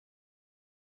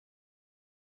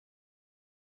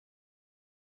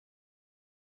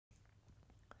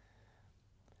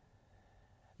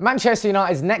Manchester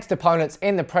United's next opponents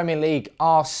in the Premier League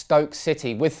are Stoke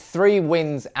City. With 3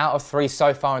 wins out of 3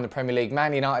 so far in the Premier League,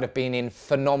 Man United have been in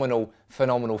phenomenal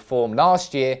form.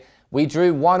 Last year, we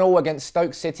drew 1-1 against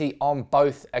Stoke City on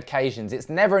both occasions. It's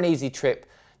never an easy trip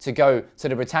to go to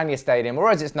the Britannia Stadium,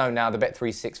 or as it's known now, the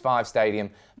Bet365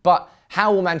 Stadium. But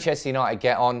how will Manchester United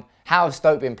get on? How have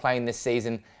Stoke been playing this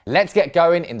season? Let's get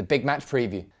going in the big match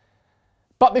preview.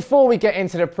 But before we get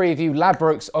into the preview,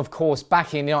 Ladbrokes, of course,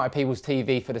 backing United People's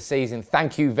TV for the season.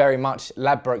 Thank you very much,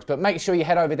 Ladbrokes. But make sure you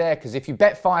head over there, because if you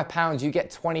bet £5, you get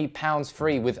 £20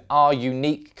 free with our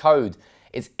unique code.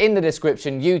 It's in the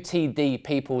description, UTD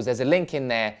Peoples. There's a link in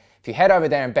there. If you head over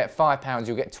there and bet £5,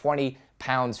 you'll get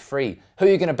 £20 free. Who are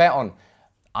you going to bet on?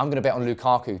 I'm going to bet on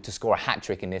Lukaku to score a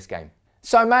hat-trick in this game.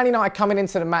 So Man United coming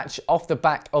into the match off the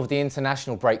back of the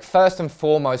international break. First and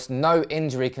foremost, no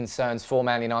injury concerns for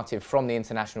Man United from the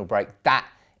international break. That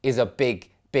is a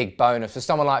big bonus. For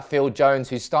someone like Phil Jones,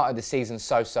 who started the season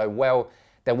so well,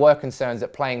 there were concerns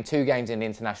that playing 2 games in the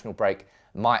international break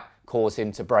might cause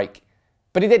him to break.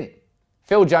 But he didn't.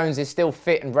 Phil Jones is still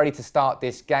fit and ready to start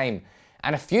this game.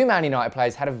 And a few Man United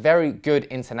players had a very good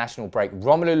international break.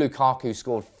 Romelu Lukaku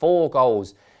scored 4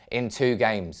 goals in 2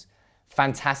 games.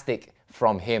 Fantastic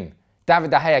from him.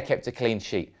 David De Gea kept a clean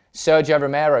sheet. Sergio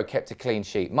Romero kept a clean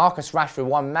sheet. Marcus Rashford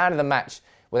won man of the match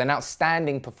with an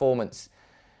outstanding performance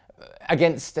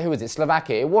against, who was it,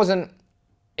 Slovakia. It was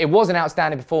an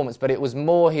outstanding performance, but it was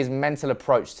more his mental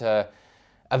approach to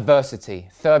adversity.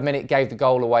 3rd minute gave the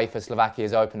goal away for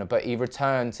Slovakia's opener, but he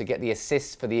returned to get the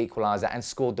assist for the equaliser and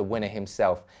scored the winner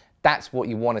himself. That's what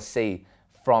you want to see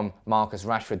from Marcus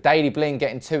Rashford. Daley Blind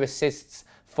getting 2 assists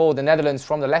for the Netherlands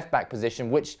from the left-back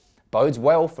position, which bodes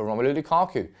well for Romelu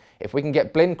Lukaku. If we can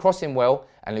get Blind crossing well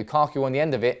and Lukaku on the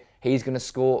end of it, he's going to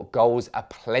score goals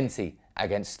aplenty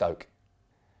against Stoke.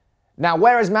 Now,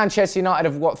 whereas Manchester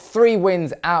United have got 3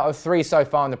 wins out of 3 so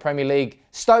far in the Premier League,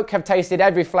 Stoke have tasted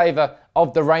every flavour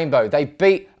of the rainbow. They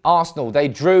beat Arsenal, they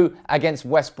drew against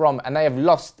West Brom, and they have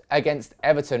lost against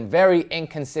Everton. Very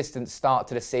inconsistent start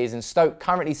to the season. Stoke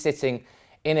currently sitting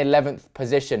in 11th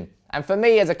position. And for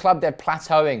me, as a club, they're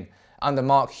plateauing under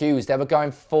Mark Hughes. They were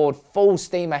going forward full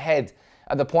steam ahead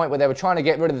at the point where they were trying to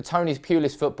get rid of the Tony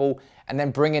Pulis football and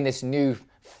then bring in this new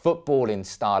footballing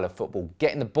style of football,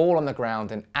 getting the ball on the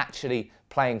ground and actually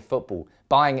playing football,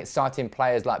 buying exciting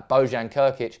players like Bojan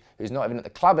Krkic, who's not even at the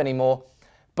club anymore.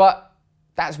 But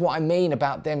that's what I mean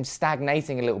about them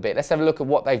stagnating a little bit. Let's have a look at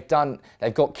what they've done.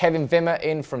 They've got Kevin Wimmer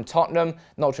in from Tottenham.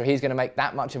 Not sure he's going to make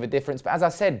that much of a difference. But as I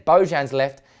said, Bojan's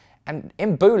left and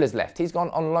Mbula's left. He's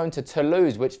gone on loan to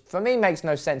Toulouse, which for me makes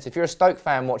no sense. If you're a Stoke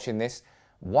fan watching this,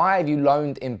 why have you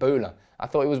loaned Mbula? I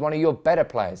thought he was one of your better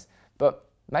players, but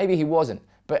maybe he wasn't.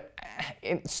 But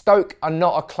Stoke are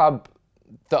not a club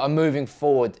that are moving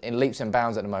forward in leaps and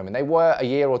bounds at the moment. They were a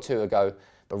year or 2 ago,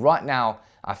 but right now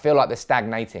I feel like they're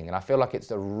stagnating, and I feel like it's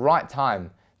the right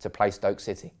time to play Stoke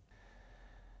City.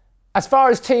 As far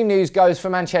as team news goes for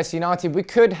Manchester United, we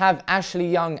could have Ashley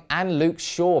Young and Luke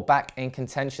Shaw back in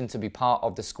contention to be part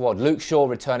of the squad. Luke Shaw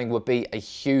returning would be a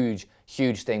huge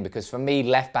thing, because for me,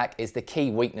 left back is the key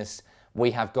weakness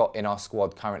we have got in our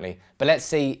squad currently. But let's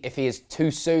see if he is too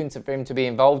soon for him to be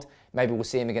involved. Maybe we'll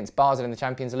see him against Basel in the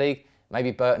Champions League,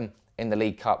 maybe Burton in the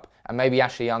League Cup, and maybe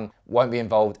Ashley Young won't be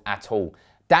involved at all.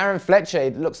 Darren Fletcher,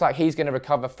 it looks like he's going to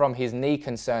recover from his knee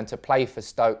concern to play for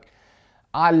Stoke.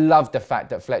 I love the fact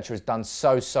that Fletcher has done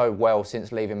so well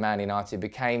since leaving Man United.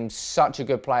 Became such a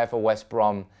good player for West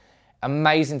Brom.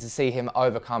 Amazing to see him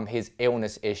overcome his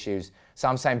illness issues. So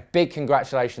I'm saying big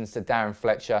congratulations to Darren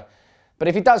Fletcher. But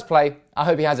if he does play, I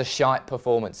hope he has a shite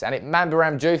performance. And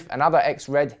Mambiram Diouf, another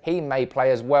ex-Red, he may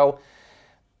play as well.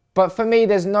 But for me,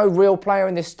 there's no real player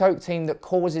in this Stoke team that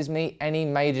causes me any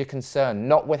major concern.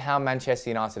 Not with how Manchester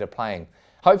United are playing.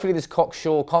 Hopefully this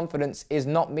cocksure confidence is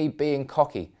not me being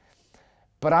cocky.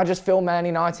 But I just feel Man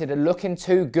United are looking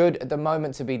too good at the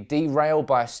moment to be derailed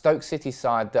by a Stoke City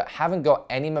side that haven't got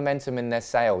any momentum in their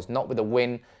sails, not with a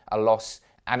win, a loss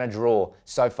and a draw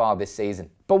so far this season.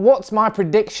 But what's my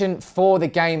prediction for the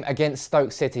game against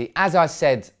Stoke City? As I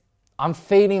said, I'm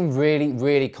feeling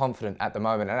really confident at the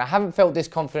moment, and I haven't felt this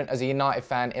confident as a United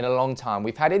fan in a long time.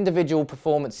 We've had individual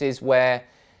performances where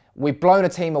we've blown a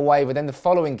team away, but then the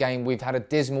following game we've had a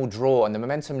dismal draw and the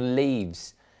momentum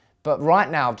leaves. But right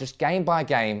now, just game by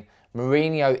game,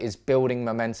 Mourinho is building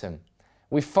momentum.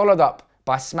 We followed up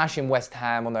by smashing West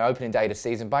Ham on the opening day of the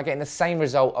season by getting the same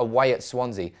result away at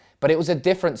Swansea. But it was a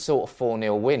different sort of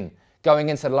 4-0 win. Going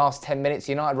into the last 10 minutes,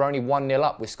 United were only 1-0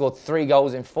 up. We scored 3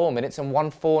 goals in 4 minutes and won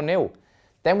 4-0.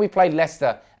 Then we played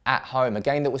Leicester at home, a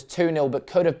game that was 2-0 but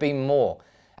could have been more.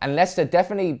 And Leicester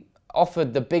definitely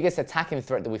offered the biggest attacking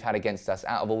threat that we've had against us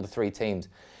out of all the three teams.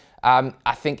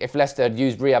 I think if Leicester had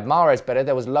used Riyad Mahrez better,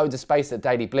 there was loads of space that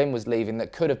Daley Blind was leaving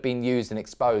that could have been used and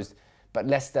exposed, but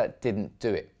Leicester didn't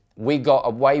do it. We got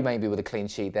away maybe with a clean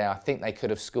sheet there. I think they could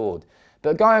have scored.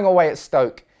 But going away at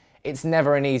Stoke, it's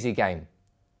never an easy game.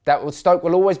 Stoke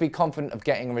will always be confident of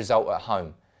getting a result at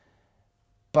home.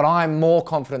 But I'm more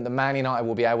confident that Man United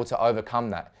will be able to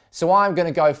overcome that. So I'm going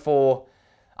to go for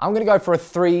a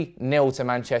 3-0 to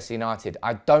Manchester United.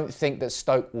 I don't think that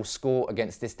Stoke will score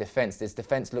against this defence. This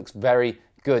defence looks very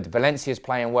good. Valencia's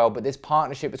playing well, but this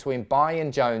partnership between Bailly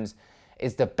and Jones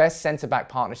is the best centre-back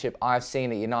partnership I've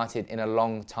seen at United in a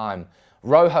long time.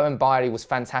 Rojo and Bailly was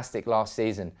fantastic last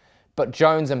season, but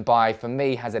Jones and Bailly, for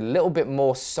me, has a little bit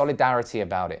more solidarity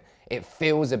about it. It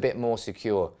feels a bit more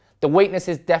secure. The weakness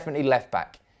is definitely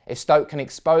left-back. If Stoke can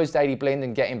expose Daley Blind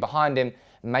and get in behind him,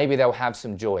 maybe they'll have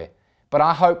some joy. But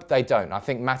I hope they don't. I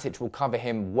think Matic will cover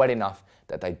him well enough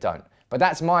that they don't. But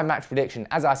that's my match prediction.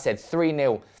 As I said,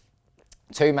 3-0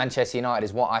 to Manchester United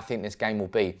is what I think this game will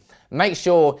be. Make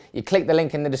sure you click the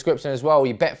link in the description as well.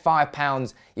 You bet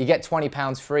 £5, you get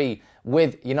 £20 free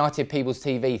with United People's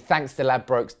TV. Thanks to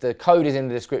Ladbrokes. The code is in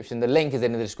the description. The link is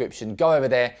in the description. Go over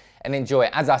there and enjoy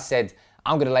it. As I said,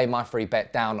 I'm going to lay my free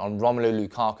bet down on Romelu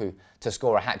Lukaku to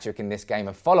score a hat-trick in this game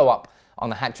and follow up on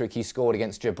the hat-trick he scored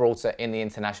against Gibraltar in the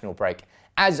international break.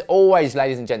 As always,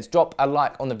 ladies and gents, drop a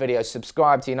like on the video.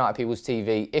 Subscribe to United People's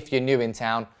TV if you're new in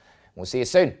town. We'll see you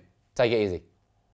soon. Take it easy.